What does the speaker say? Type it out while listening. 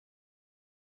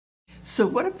So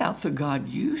what about the God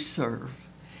you serve?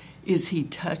 Is he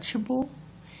touchable?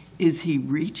 Is he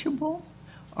reachable?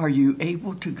 Are you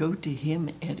able to go to him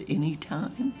at any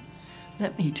time?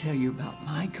 Let me tell you about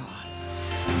my God.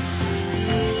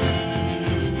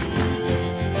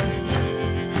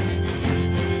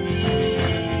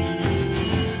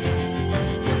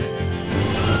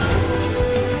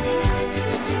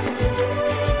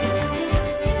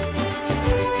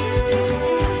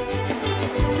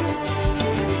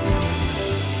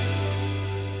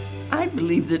 I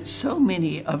believe that so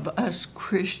many of us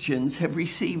Christians have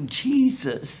received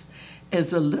Jesus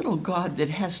as a little God that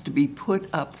has to be put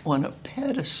up on a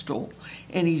pedestal,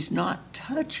 and he's not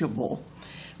touchable,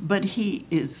 but he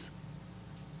is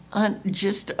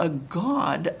just a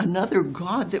God, another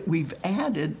God that we've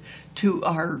added to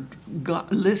our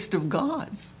list of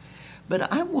gods.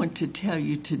 But I want to tell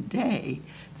you today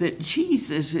that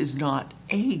Jesus is not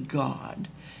a God.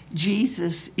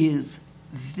 Jesus is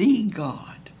the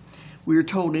God. We're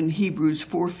told in Hebrews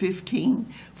 4:15,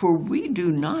 "For we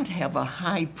do not have a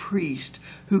high priest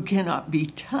who cannot be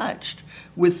touched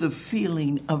with the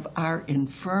feeling of our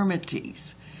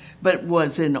infirmities, but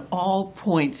was in all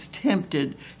points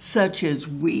tempted such as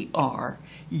we are,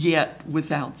 yet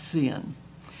without sin."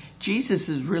 Jesus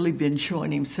has really been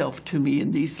showing himself to me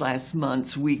in these last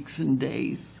months, weeks, and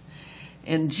days.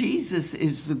 And Jesus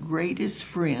is the greatest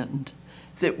friend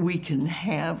that we can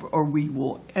have or we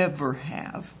will ever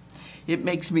have. It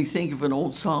makes me think of an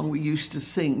old song we used to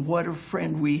sing, "What a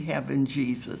friend we have in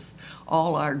Jesus,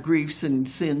 all our griefs and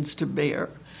sins to bear.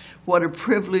 What a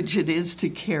privilege it is to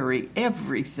carry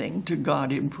everything to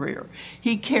God in prayer."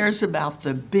 He cares about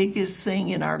the biggest thing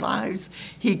in our lives.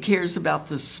 He cares about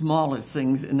the smallest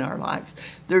things in our lives.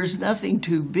 There's nothing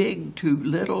too big, too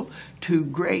little, too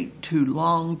great, too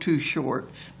long, too short,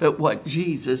 but what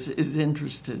Jesus is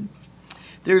interested in.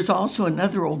 There's also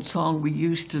another old song we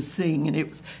used to sing, and it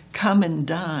was, "Come and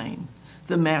dine,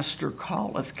 the Master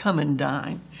calleth, come and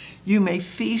dine. You may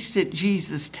feast at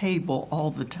Jesus' table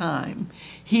all the time.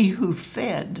 He who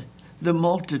fed the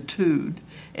multitude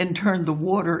and turned the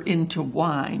water into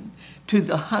wine, to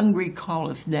the hungry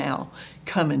calleth now,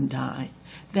 come and dine."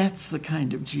 That's the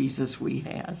kind of Jesus we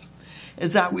have.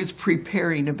 As I was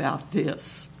preparing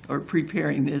this,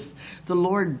 the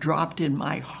Lord dropped in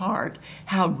my heart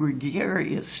how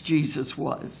gregarious Jesus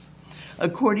was.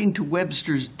 According to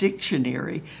Webster's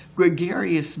dictionary,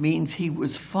 gregarious means he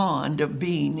was fond of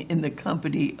being in the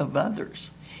company of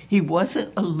others. He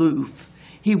wasn't aloof.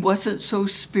 He wasn't so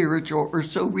spiritual or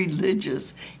so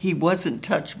religious. He wasn't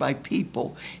touched by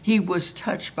people. He was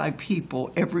touched by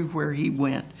people everywhere he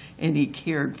went, and he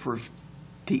cared for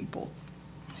people.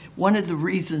 One of the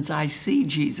reasons I see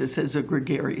Jesus as a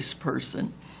gregarious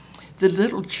person, the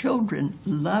little children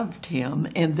loved him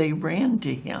and they ran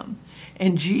to him,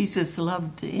 and Jesus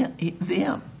loved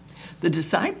them. The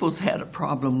disciples had a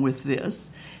problem with this,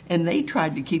 and they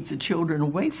tried to keep the children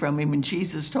away from him, and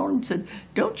Jesus told them, said,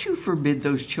 "Don't you forbid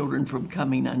those children from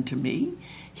coming unto me."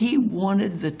 He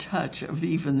wanted the touch of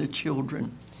even the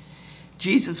children.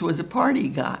 Jesus was a party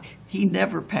guy. He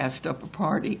never passed up a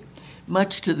party,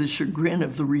 much to the chagrin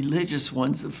of the religious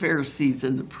ones, the Pharisees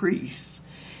and the priests.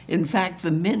 In fact,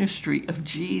 the ministry of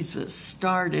Jesus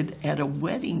started at a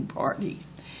wedding party.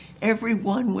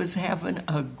 Everyone was having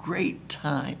a great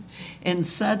time. And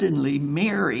suddenly,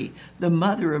 Mary, the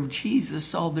mother of Jesus,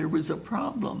 saw there was a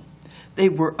problem. They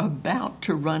were about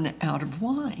to run out of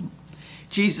wine.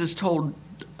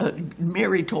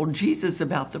 Mary told Jesus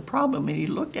about the problem, and he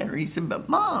looked at her and he said, "But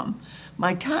Mom,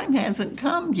 my time hasn't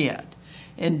come yet."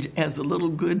 And as a little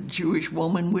good Jewish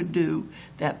woman would do,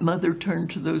 that mother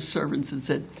turned to those servants and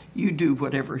said, "You do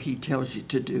whatever he tells you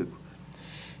to do."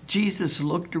 Jesus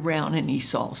looked around and he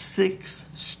saw 6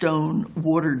 stone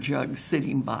water jugs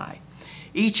sitting by.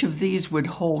 Each of these would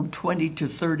hold 20 to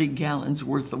 30 gallons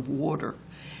worth of water.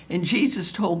 And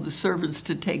Jesus told the servants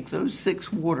to take those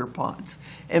 6 water pots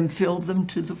and fill them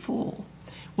to the full.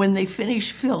 When they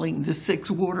finished filling the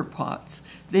 6 water pots,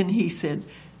 then he said,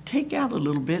 "Take out a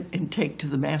little bit and take to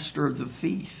the master of the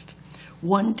feast."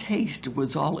 One taste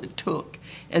was all it took,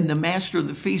 and the master of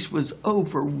the feast was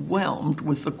overwhelmed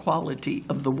with the quality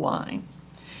of the wine.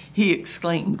 He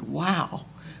exclaimed, "Wow,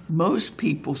 most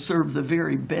people serve the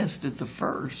very best at the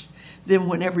first. Then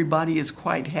when everybody is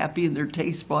quite happy and their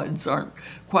taste buds aren't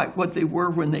quite what they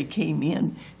were when they came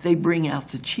in, they bring out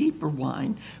the cheaper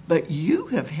wine, but you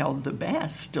have held the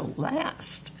best till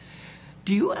last."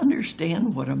 Do you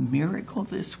understand what a miracle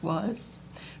this was?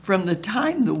 From the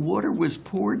time the water was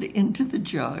poured into the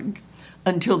jug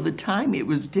until the time it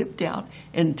was dipped out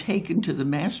and taken to the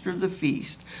master of the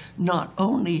feast, not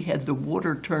only had the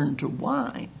water turned to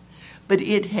wine, but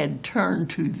it had turned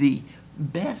to the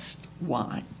best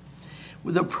wine.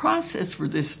 Well, the process for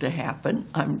this to happen,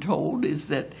 I'm told, is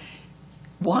that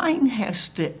wine has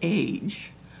to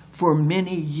age for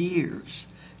many years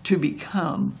to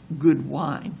become good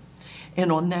wine.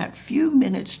 And on that few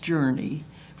minutes journey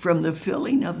from the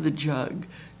filling of the jug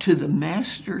to the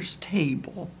master's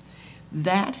table,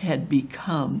 that had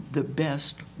become the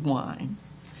best wine.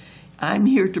 I'm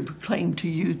here to proclaim to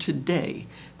you today,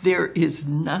 there is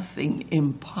nothing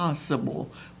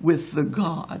impossible with the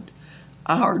God,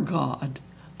 our God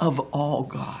of all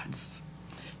gods.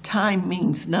 Time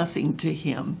means nothing to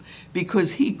him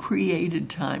because he created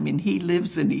time and he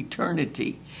lives in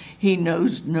eternity. He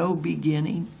knows no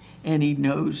beginning and he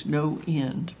knows no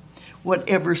end.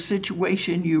 Whatever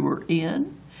situation you are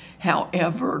in,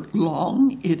 however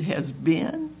long it has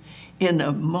been, in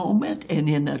a moment and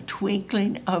in a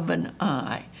twinkling of an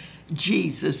eye,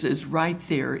 Jesus is right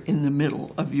there in the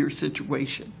middle of your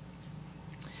situation.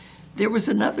 There was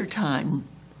another time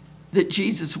that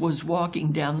Jesus was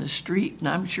walking down the street, and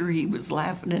I'm sure he was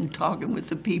laughing and talking with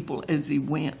the people as he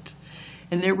went.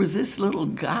 And there was this little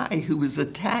guy who was a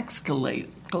tax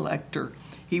collector.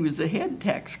 He was the head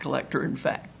tax collector, in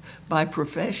fact, by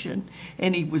profession,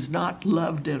 and he was not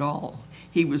loved at all.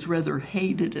 He was rather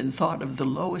hated and thought of the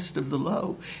lowest of the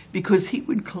low because he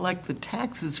would collect the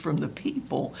taxes from the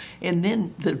people, and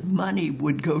then the money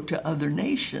would go to other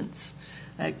nations.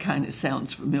 That kind of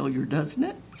sounds familiar, doesn't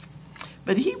it?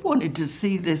 But he wanted to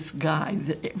see this guy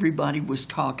that everybody was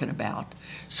talking about.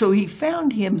 So he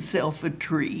found himself a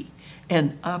tree,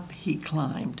 and up he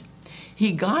climbed.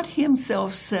 He got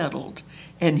himself settled,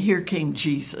 and here came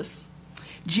Jesus.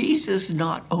 Jesus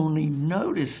not only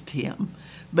noticed him,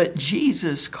 but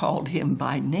Jesus called him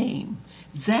by name,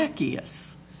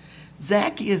 Zacchaeus.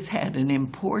 Zacchaeus had an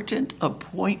important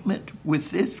appointment with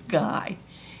this guy.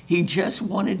 He just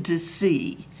wanted to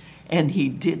see, and he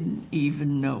didn't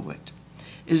even know it.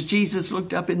 As Jesus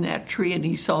looked up in that tree and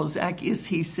he saw Zacchaeus,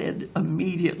 he said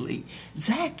immediately,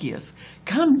 Zacchaeus,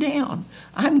 come down.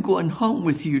 I'm going home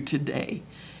with you today.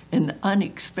 An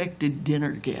unexpected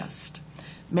dinner guest.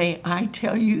 May I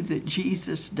tell you that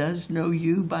Jesus does know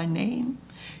you by name?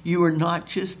 You are not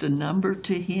just a number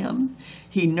to him.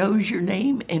 He knows your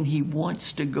name and he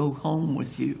wants to go home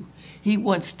with you. He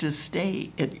wants to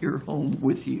stay at your home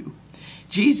with you.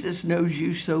 Jesus knows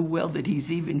you so well that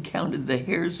he's even counted the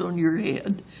hairs on your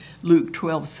head. Luke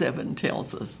 12:7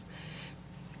 tells us.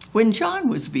 When John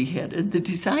was beheaded, the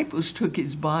disciples took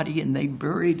his body and they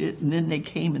buried it, and then they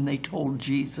came and they told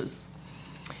Jesus.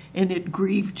 And it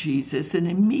grieved Jesus, and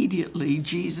immediately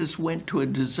Jesus went to a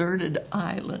deserted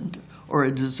island or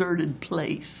a deserted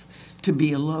place to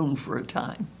be alone for a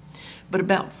time. But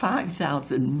about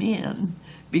 5,000 men,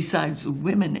 besides the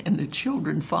women and the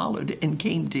children, followed and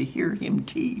came to hear him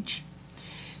teach.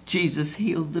 Jesus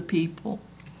healed the people,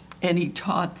 and he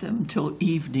taught them till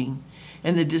evening.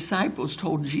 And the disciples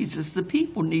told Jesus the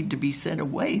people need to be sent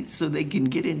away so they can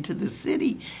get into the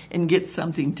city and get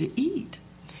something to eat.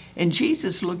 And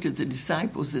Jesus looked at the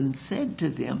disciples and said to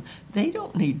them, they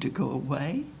don't need to go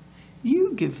away.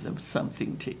 You give them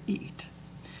something to eat.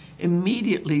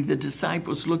 Immediately, the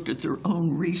disciples looked at their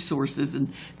own resources,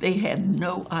 and they had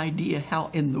no idea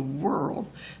how in the world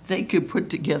they could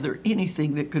put together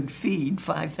anything that could feed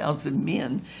 5,000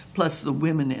 men, plus the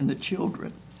women and the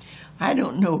children. I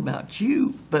don't know about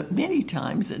you, but many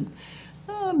times, and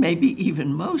maybe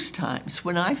even most times,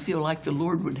 when I feel like the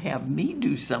Lord would have me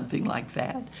do something like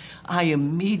that, I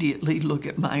immediately look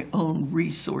at my own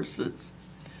resources,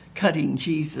 cutting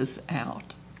Jesus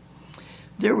out.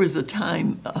 There was a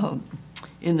time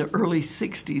in the early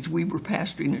 60s, we were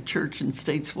pastoring a church in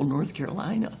Statesville, North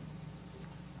Carolina.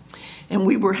 And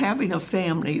we were having a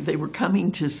family. They were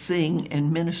coming to sing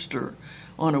and minister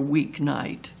on a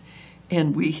weeknight.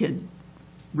 And we had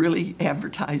really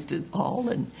advertised it all,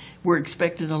 and we're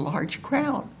expecting a large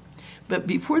crowd. But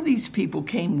before these people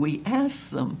came, we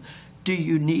asked them, do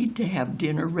you need to have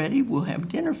dinner ready? We'll have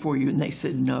dinner for you. And they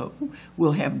said, no,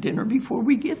 we'll have dinner before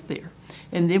we get there.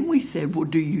 And then we said, well,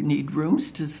 do you need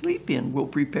rooms to sleep in? We'll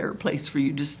prepare a place for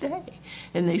you to stay.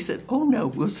 And they said, oh, no,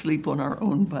 we'll sleep on our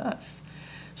own bus.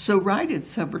 So right at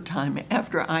supper time,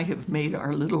 after I have made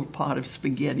our little pot of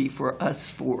spaghetti for us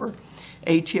four,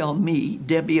 HL me,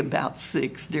 Debbie about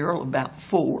 6, Daryl about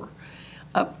 4,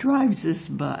 up drives this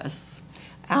bus.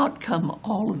 Out come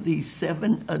all of these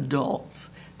 7 adults.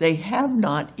 They have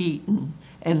not eaten,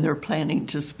 and they're planning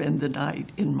to spend the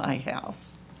night in my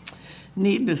house.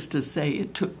 Needless to say,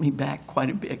 it took me back quite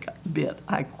a bit.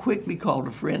 I quickly called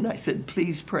a friend. I said,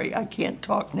 please pray. I can't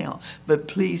talk now, but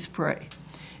please pray.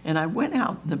 And I went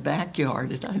out in the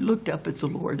backyard, and I looked up at the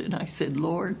Lord, and I said,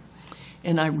 Lord,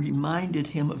 And I reminded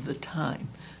him of the time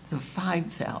the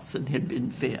 5,000 had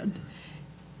been fed.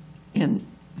 And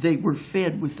they were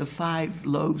fed with the 5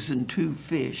 loaves and 2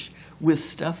 fish with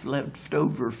stuff left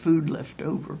over, food left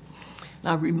over. And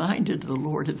I reminded the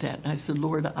Lord of that. And I said,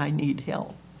 Lord, I need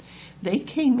help. They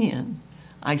came in.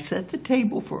 I set the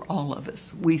table for all of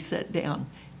us. We sat down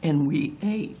and we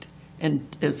ate.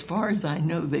 And as far as I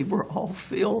know, they were all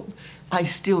filled. I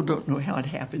still don't know how it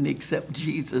happened, except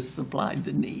Jesus supplied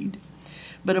the need.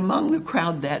 But among the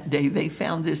crowd that day, they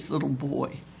found this little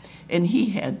boy. And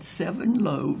he had 5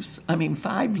 loaves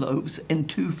and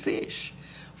 2 fish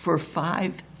for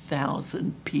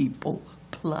 5,000 people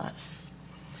plus.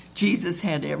 Jesus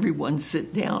had everyone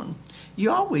sit down.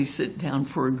 You always sit down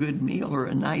for a good meal or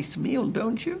a nice meal,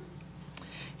 don't you?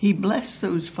 He blessed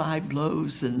those 5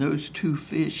 loaves and those 2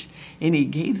 fish, and he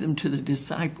gave them to the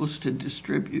disciples to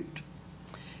distribute.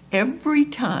 Every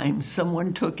time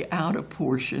someone took out a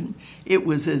portion, it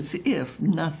was as if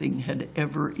nothing had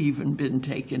ever even been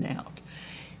taken out.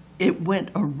 It went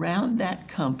around that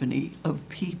company of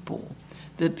people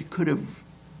that could have,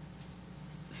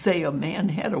 say, a man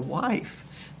had a wife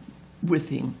with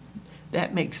him.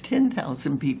 That makes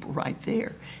 10,000 people right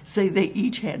there. Say they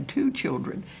each had 2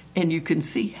 children, and you can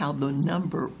see how the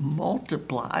number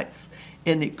multiplies.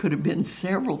 And it could have been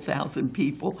several thousand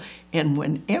people. And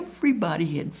when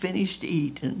everybody had finished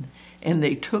eating and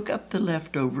they took up the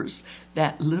leftovers,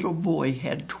 that little boy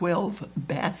had 12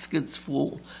 baskets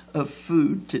full of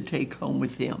food to take home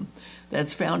with him.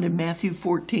 That's found in Matthew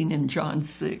 14 and John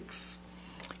 6.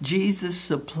 Jesus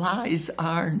supplies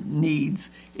our needs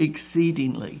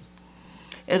exceedingly.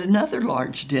 At another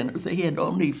large dinner, they had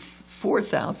only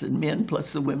 4,000 men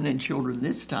plus the women and children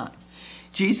this time.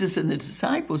 Jesus and the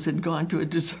disciples had gone to a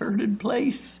deserted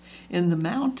place in the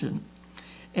mountain.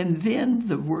 And then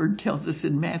the word tells us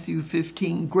in Matthew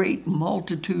 15, great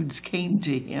multitudes came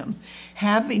to him,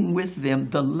 having with them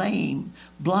the lame,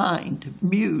 blind,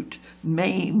 mute,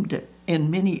 maimed,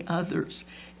 and many others.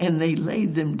 And they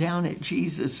laid them down at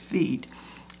Jesus' feet,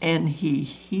 and he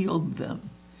healed them.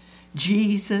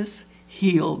 Jesus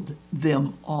healed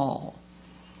them all.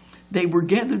 They were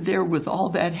gathered there with all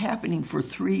that happening for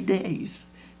 3 days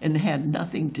and had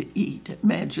nothing to eat.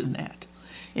 Imagine that.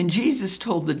 And Jesus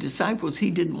told the disciples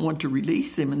he didn't want to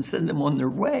release them and send them on their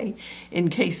way in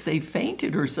case they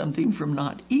fainted or something from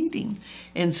not eating.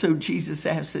 And so Jesus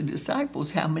asked the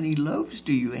disciples, how many loaves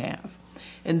do you have?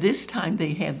 And this time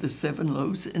they had the 7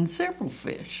 loaves and several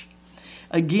fish.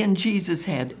 Again, Jesus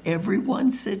had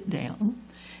everyone sit down,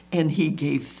 and he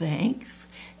gave thanks,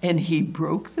 and he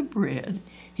broke the bread.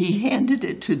 He handed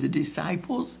it to the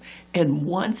disciples, and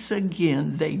once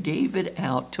again they gave it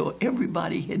out till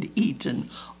everybody had eaten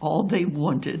all they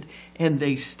wanted, and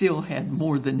they still had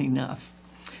more than enough.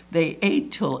 They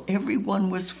ate till everyone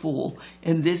was full,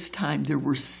 and this time there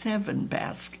were 7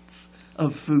 baskets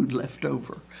of food left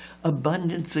over.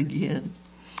 Abundance again.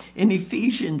 In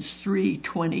Ephesians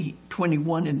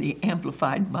 3:20-21 in the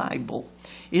Amplified Bible,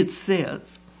 it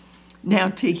says, now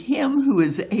to him who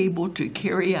is able to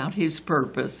carry out his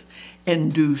purpose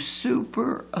and do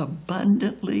super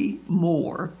abundantly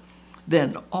more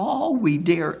than all we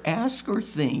dare ask or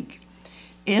think,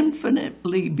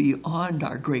 infinitely beyond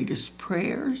our greatest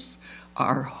prayers,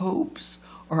 our hopes,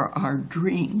 or our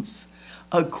dreams,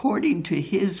 according to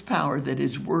his power that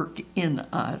is work in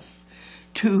us,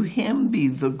 to him be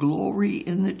the glory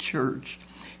in the church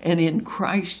and in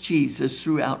Christ Jesus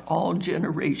throughout all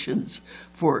generations,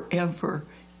 forever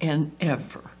and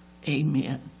ever.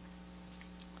 Amen.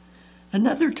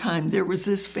 Another time, there was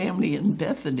this family in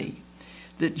Bethany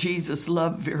that Jesus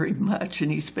loved very much,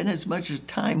 and he spent as much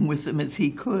time with them as he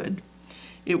could.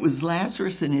 It was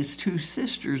Lazarus and his 2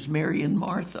 sisters, Mary and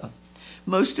Martha.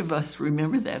 Most of us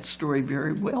remember that story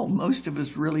very well. Most of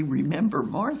us really remember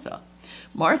Martha.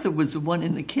 Martha was the one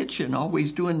in the kitchen,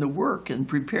 always doing the work and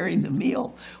preparing the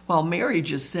meal, while Mary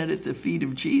just sat at the feet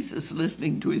of Jesus,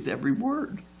 listening to his every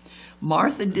word.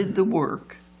 Martha did the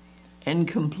work and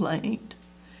complained,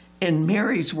 and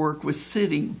Mary's work was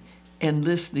sitting and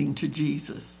listening to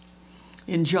Jesus.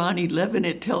 In John 11,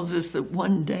 it tells us that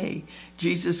one day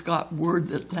Jesus got word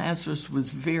that Lazarus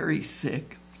was very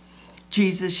sick.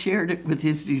 Jesus shared it with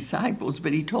his disciples,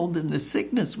 but he told them the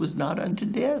sickness was not unto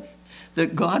death,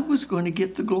 that God was going to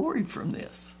get the glory from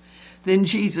this. Then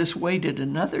Jesus waited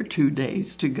another 2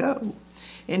 days to go,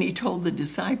 and he told the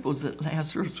disciples that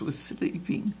Lazarus was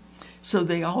sleeping. So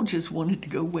they all just wanted to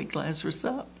go wake Lazarus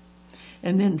up.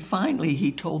 And then finally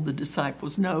he told the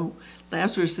disciples, no,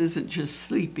 Lazarus isn't just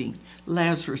sleeping.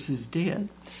 Lazarus is dead.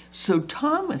 So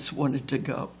Thomas wanted to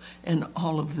go, and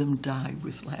all of them died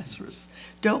with Lazarus.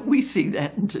 Don't we see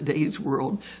that in today's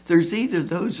world? There's either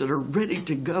those that are ready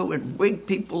to go and wake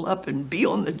people up and be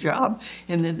on the job,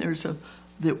 and then there's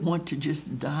that want to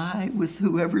just die with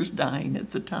whoever's dying at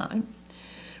the time.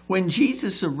 When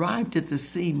Jesus arrived at the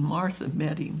scene, Martha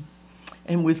met him.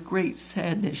 And with great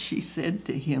sadness, she said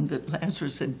to him that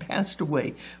Lazarus had passed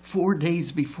away 4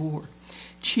 days before.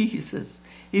 Jesus,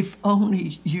 if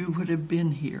only you would have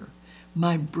been here,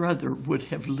 my brother would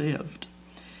have lived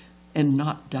and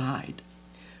not died.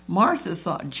 Martha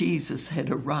thought Jesus had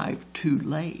arrived too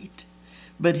late,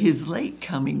 but his late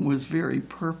coming was very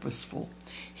purposeful.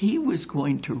 He was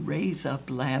going to raise up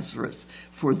Lazarus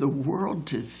for the world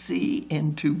to see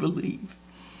and to believe.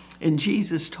 And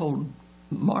Jesus told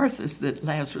Martha that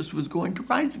Lazarus was going to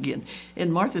rise again.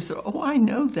 And Martha said, oh, I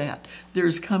know that.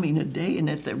 There's coming a day, and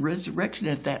at the resurrection,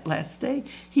 at that last day,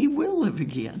 he will live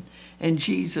again. And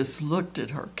Jesus looked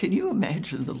at her. Can you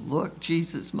imagine the look?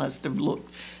 Jesus must have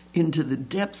looked into the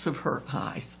depths of her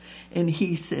eyes. And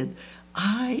he said,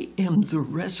 I am the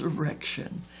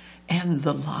resurrection and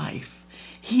the life.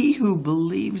 He who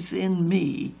believes in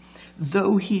me,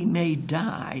 though he may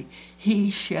die, he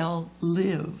shall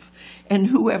live. And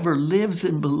whoever lives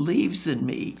and believes in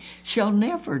me shall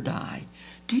never die.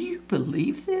 Do you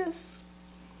believe this?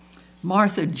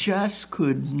 Martha just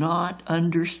could not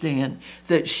understand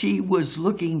that she was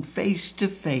looking face to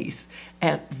face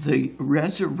at the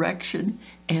resurrection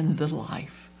and the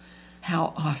life.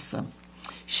 How awesome.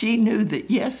 She knew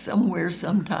that, yes, somewhere,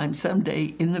 sometime,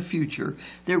 someday in the future,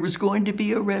 there was going to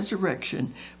be a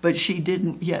resurrection, but she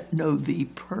didn't yet know the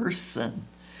person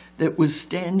that was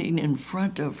standing in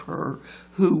front of her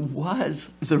who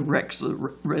was the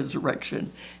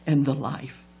resurrection and the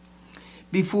life.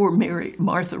 Before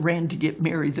Martha ran to get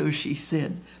Mary, though, she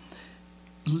said,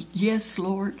 yes,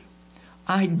 Lord,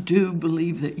 I do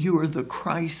believe that you are the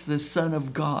Christ, the Son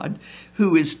of God,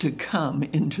 who is to come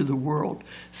into the world.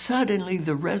 Suddenly,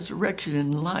 the resurrection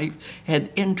and life had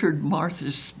entered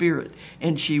Martha's spirit,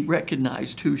 and she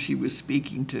recognized who she was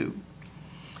speaking to.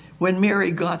 When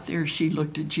Mary got there, she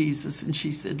looked at Jesus and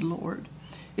she said, Lord,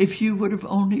 if you would have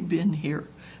only been here,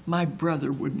 my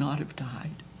brother would not have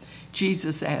died.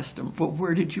 Jesus asked him, well,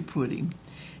 where did you put him?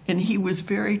 And he was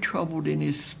very troubled in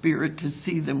his spirit to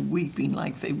see them weeping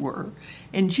like they were.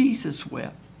 And Jesus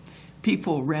wept.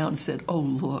 People around said, oh,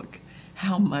 look,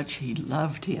 how much he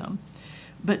loved him.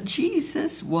 But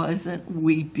Jesus wasn't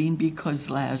weeping because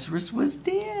Lazarus was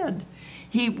dead.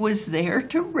 He was there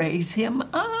to raise him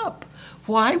up.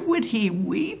 Why would he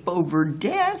weep over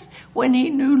death when he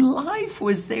knew life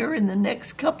was there in the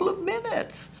next couple of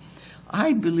minutes?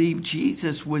 I believe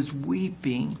Jesus was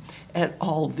weeping at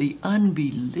all the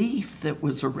unbelief that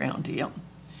was around him.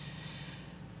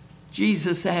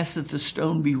 Jesus asked that the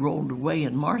stone be rolled away,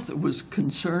 and Martha was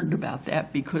concerned about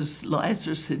that because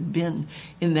Lazarus had been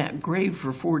in that grave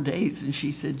for 4 days, and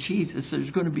she said, Jesus,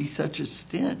 there's going to be such a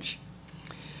stench.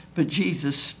 But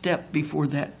Jesus stepped before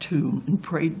that tomb and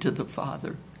prayed to the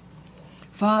Father.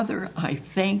 Father, I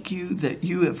thank you that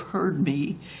you have heard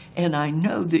me, and I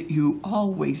know that you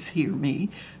always hear me.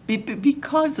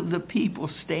 Because of the people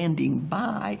standing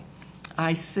by,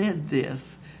 I said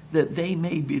this, that they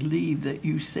may believe that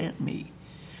you sent me.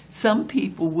 Some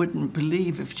people wouldn't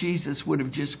believe if Jesus would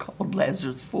have just called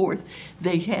Lazarus forth.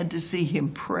 They had to see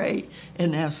him pray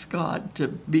and ask God to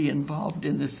be involved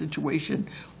in the situation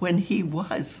when he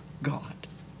was God.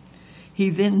 He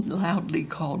then loudly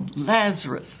called,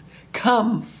 Lazarus,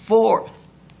 come forth.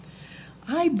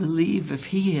 I believe if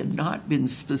he had not been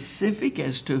specific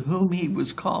as to whom he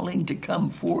was calling to come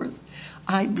forth,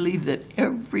 I believe that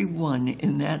everyone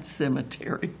in that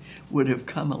cemetery would have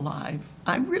come alive.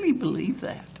 I really believe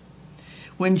that.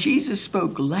 When Jesus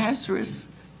spoke, Lazarus,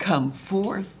 come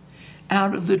forth,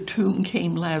 out of the tomb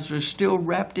came Lazarus, still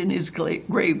wrapped in his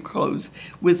grave clothes,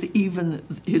 with even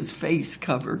his face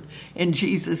covered. And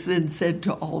Jesus then said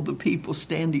to all the people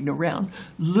standing around,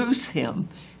 loose him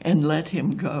and let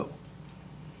him go.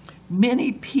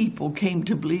 Many people came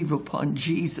to believe upon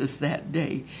Jesus that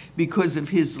day because of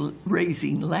his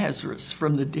raising Lazarus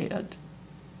from the dead.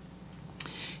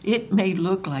 It may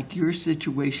look like your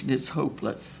situation is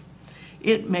hopeless.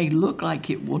 It may look like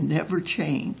it will never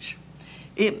change.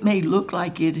 It may look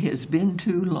like it has been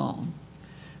too long.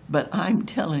 But I'm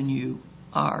telling you,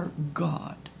 our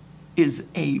God is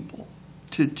able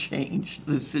to change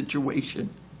the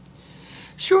situation.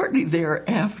 Shortly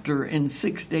thereafter, and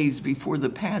 6 days before the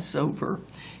Passover,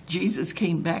 Jesus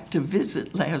came back to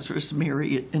visit Lazarus,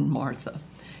 Mary, and Martha,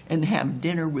 and have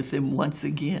dinner with them once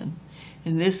again.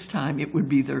 And this time it would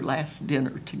be their last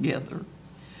dinner together.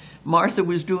 Martha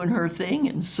was doing her thing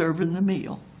and serving the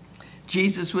meal.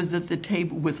 Jesus was at the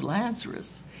table with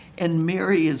Lazarus, and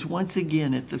Mary is once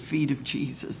again at the feet of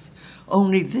Jesus.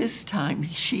 Only this time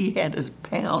she had a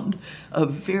pound of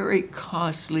very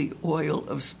costly oil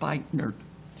of spikenard.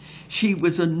 She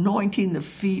was anointing the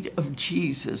feet of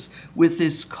Jesus with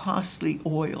this costly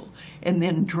oil and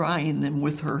then drying them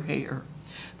with her hair.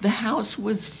 The house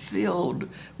was filled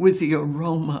with the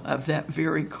aroma of that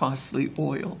very costly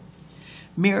oil.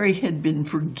 Mary had been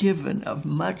forgiven of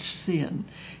much sin,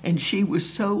 and she was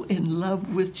so in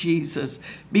love with Jesus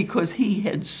because he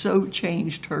had so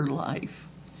changed her life.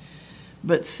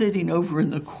 But sitting over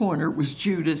in the corner was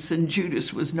Judas, and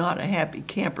Judas was not a happy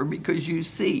camper because, you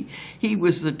see, he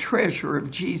was the treasurer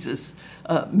of Jesus'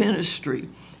 ministry,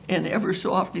 and ever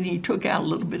so often he took out a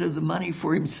little bit of the money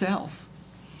for himself.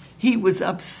 He was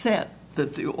upset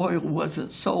that the oil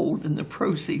wasn't sold and the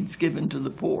proceeds given to the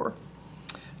poor.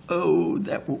 Oh,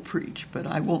 that will preach, but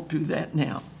I won't do that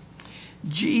now.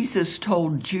 Jesus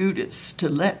told Judas to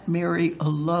let Mary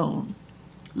alone.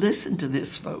 Listen to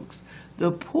this, folks.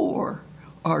 The poor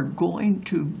are going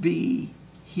to be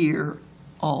here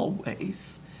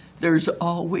always. There's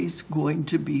always going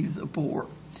to be the poor.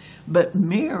 But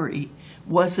Mary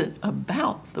wasn't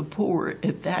about the poor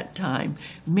at that time.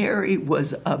 Mary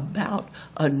was about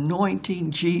anointing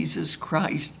Jesus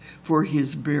Christ for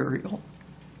his burial.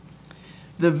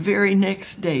 The very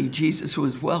next day, Jesus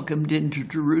was welcomed into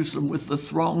Jerusalem with the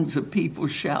throngs of people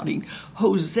shouting,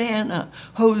 "Hosanna,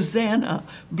 Hosanna,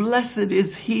 blessed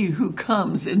is he who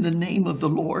comes in the name of the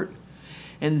Lord."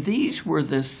 And these were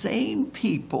the same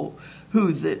people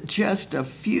who that just a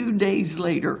few days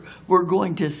later were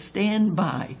going to stand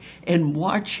by and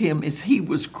watch him as he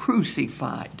was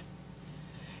crucified.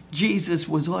 Jesus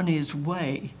was on his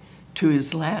way to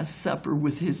his Last Supper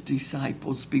with his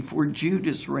disciples before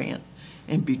Judas ran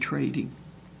and betrayed him.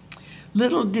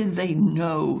 Little did they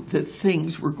know that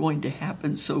things were going to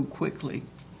happen so quickly.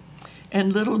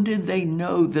 And little did they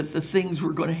know that the things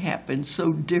were going to happen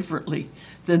so differently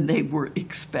than they were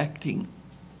expecting.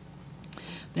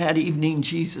 That evening,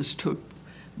 Jesus took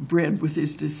bread with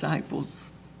his disciples,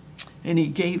 and he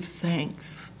gave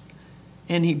thanks,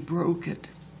 and he broke it,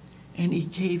 and he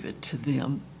gave it to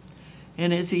them.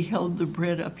 And as he held the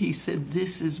bread up, he said,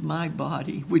 "This is my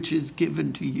body, which is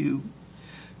given to you.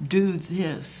 Do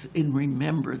this in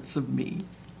remembrance of me."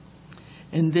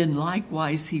 And then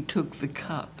likewise he took the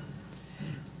cup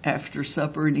after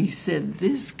supper, and he said,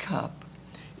 "This cup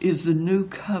is the new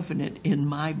covenant in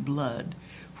my blood,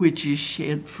 which is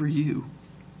shed for you."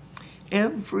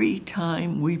 Every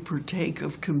time we partake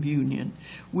of communion,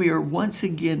 we are once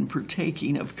again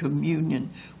partaking of communion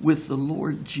with the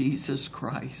Lord Jesus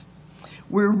Christ.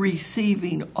 We're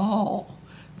receiving all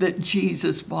that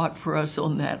Jesus bought for us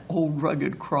on that old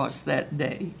rugged cross that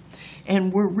day.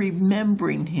 And we're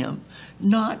remembering him,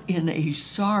 not in a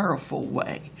sorrowful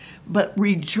way, but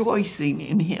rejoicing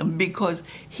in him because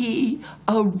he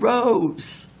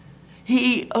arose.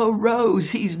 He arose.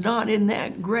 He's not in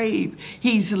that grave.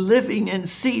 He's living and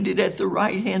seated at the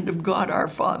right hand of God our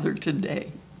Father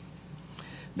today.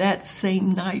 That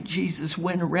same night, Jesus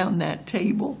went around that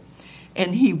table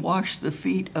and he washed the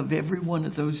feet of every one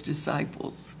of those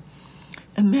disciples.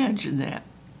 Imagine that.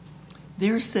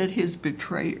 There sat his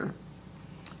betrayer.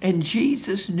 And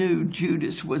Jesus knew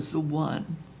Judas was the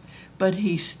one, but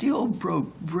he still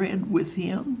broke bread with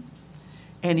him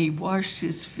and he washed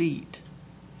his feet.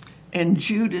 And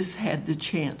Judas had the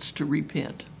chance to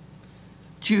repent.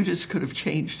 Judas could have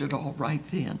changed it all right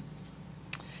then.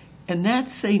 And that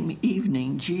same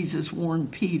evening, Jesus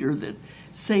warned Peter that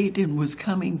Satan was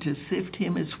coming to sift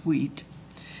him as wheat,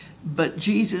 but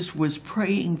Jesus was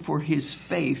praying for his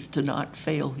faith to not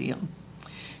fail him.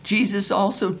 Jesus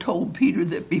also told Peter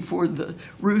that before the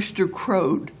rooster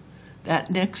crowed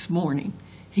that next morning,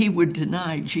 he would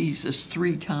deny Jesus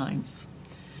 3 times.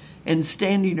 And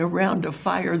standing around a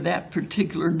fire that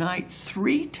particular night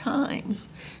 3 times,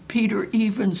 Peter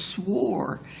even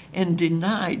swore and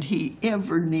denied he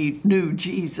ever knew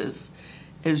Jesus,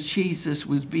 as Jesus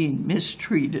was being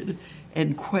mistreated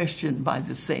and questioned by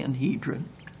the Sanhedrin.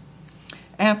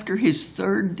 After his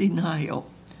 3rd denial,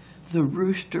 the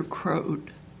rooster crowed,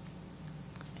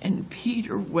 and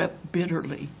Peter wept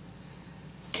bitterly.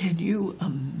 Can you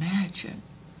imagine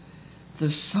the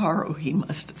sorrow he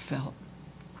must have felt?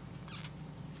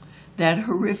 That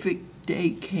horrific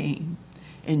day came,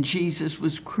 and Jesus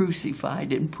was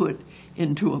crucified and put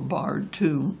into a barred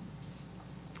tomb.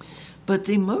 But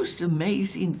the most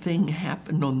amazing thing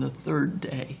happened on the third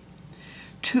day.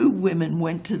 2 women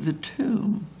went to the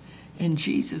tomb, and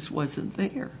Jesus wasn't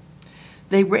there.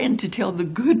 They ran to tell the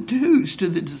good news to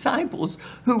the disciples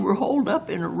who were holed up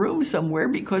in a room somewhere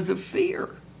because of fear.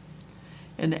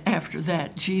 And after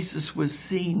that, Jesus was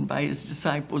seen by his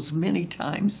disciples many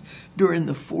times during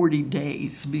the 40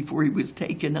 days before he was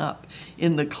taken up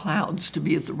in the clouds to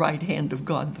be at the right hand of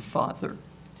God the Father.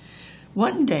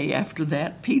 One day after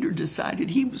that, Peter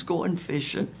decided he was going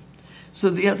fishing. So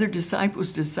the other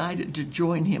disciples decided to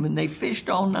join him, and they fished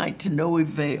all night to no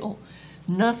avail.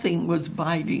 Nothing was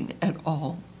biting at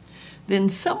all. Then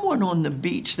someone on the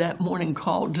beach that morning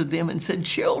called to them and said,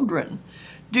 "Children,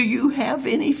 do you have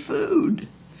any food?"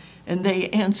 And they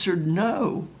answered,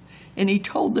 "No." And he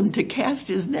told them to cast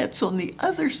his nets on the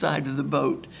other side of the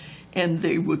boat. And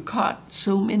they were caught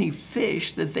so many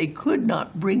fish that they could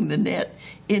not bring the net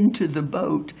into the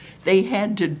boat. They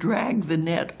had to drag the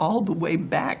net all the way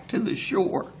back to the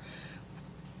shore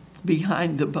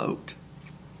behind the boat.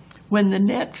 When the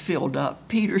net filled up,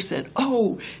 Peter said,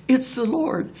 "Oh, it's the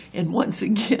Lord." And once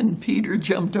again, Peter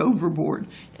jumped overboard,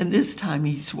 and this time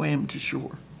he swam to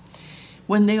shore.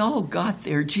 When they all got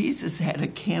there, Jesus had a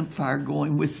campfire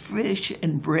going with fish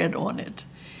and bread on it,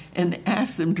 and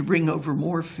asked them to bring over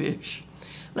more fish.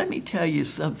 Let me tell you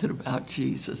something about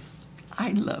Jesus. I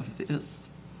love this.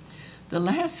 The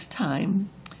last time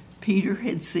Peter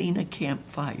had seen a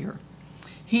campfire,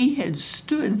 he had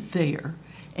stood there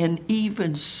and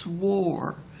even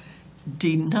swore,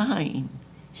 denying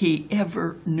he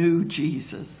ever knew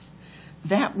Jesus.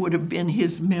 That would have been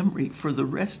his memory for the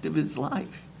rest of his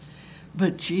life.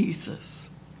 But Jesus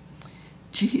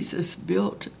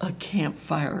built a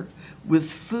campfire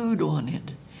with food on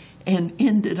it and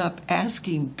ended up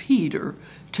asking Peter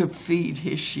to feed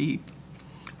his sheep.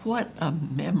 What a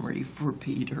memory for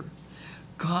Peter.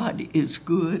 God is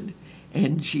good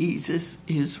and Jesus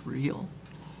is real.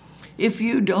 If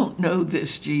you don't know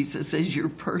this Jesus as your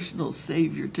personal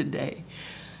Savior today,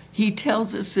 he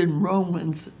tells us in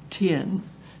Romans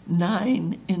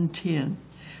 10:9 and 10,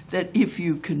 that if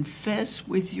you confess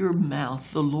with your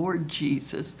mouth the Lord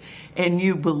Jesus and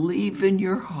you believe in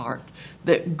your heart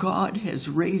that God has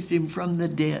raised him from the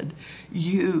dead,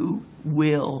 you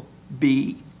will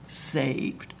be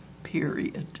saved,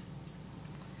 period.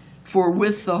 For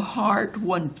with the heart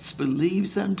one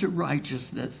believes unto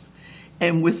righteousness,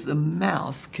 and with the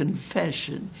mouth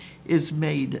confession is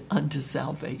made unto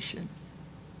salvation.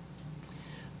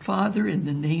 Father, in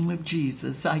the name of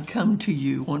Jesus, I come to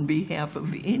you on behalf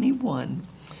of anyone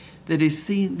that has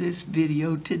seen this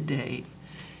video today.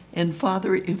 And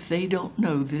Father, if they don't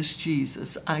know this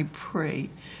Jesus, I pray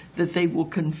that they will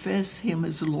confess him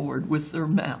as Lord with their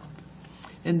mouth,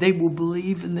 and they will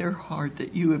believe in their heart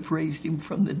that you have raised him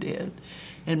from the dead.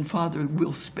 And Father,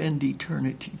 we'll spend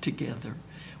eternity together.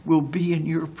 We'll be in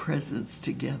your presence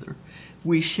together.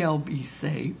 We shall be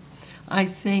saved. I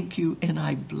thank you and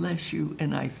I bless you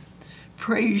and I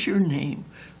praise your name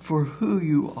for who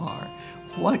you are,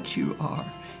 what you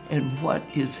are, and what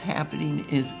is happening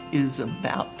is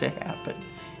about to happen.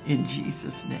 In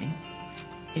Jesus' name,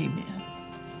 amen.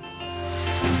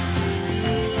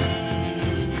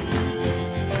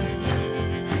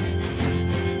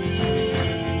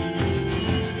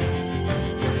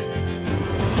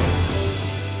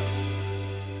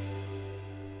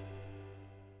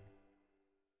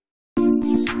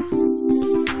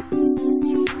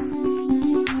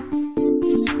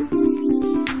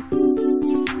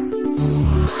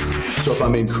 So if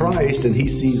I'm in Christ and he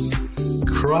sees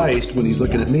Christ when he's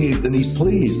looking at me, then he's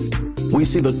pleased. We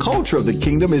see the culture of the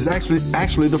kingdom is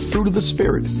actually the fruit of the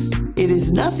Spirit. It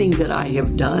is nothing that I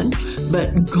have done,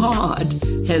 but God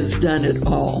has done it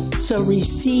all. So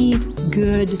receive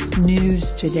good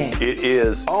news today. It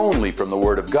is only from the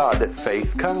Word of God that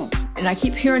faith comes. And I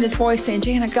keep hearing his voice saying,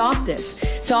 "Jan, I got this."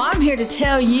 So I'm here to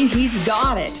tell you he's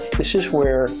got it. This is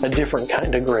where a different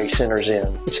kind of grace enters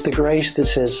in. It's the grace that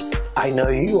says, I know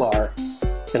you are,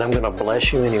 and I'm going to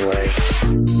bless you anyway.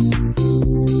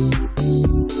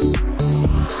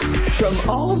 From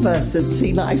all of us at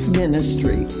Sea Life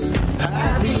Ministries,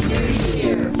 Happy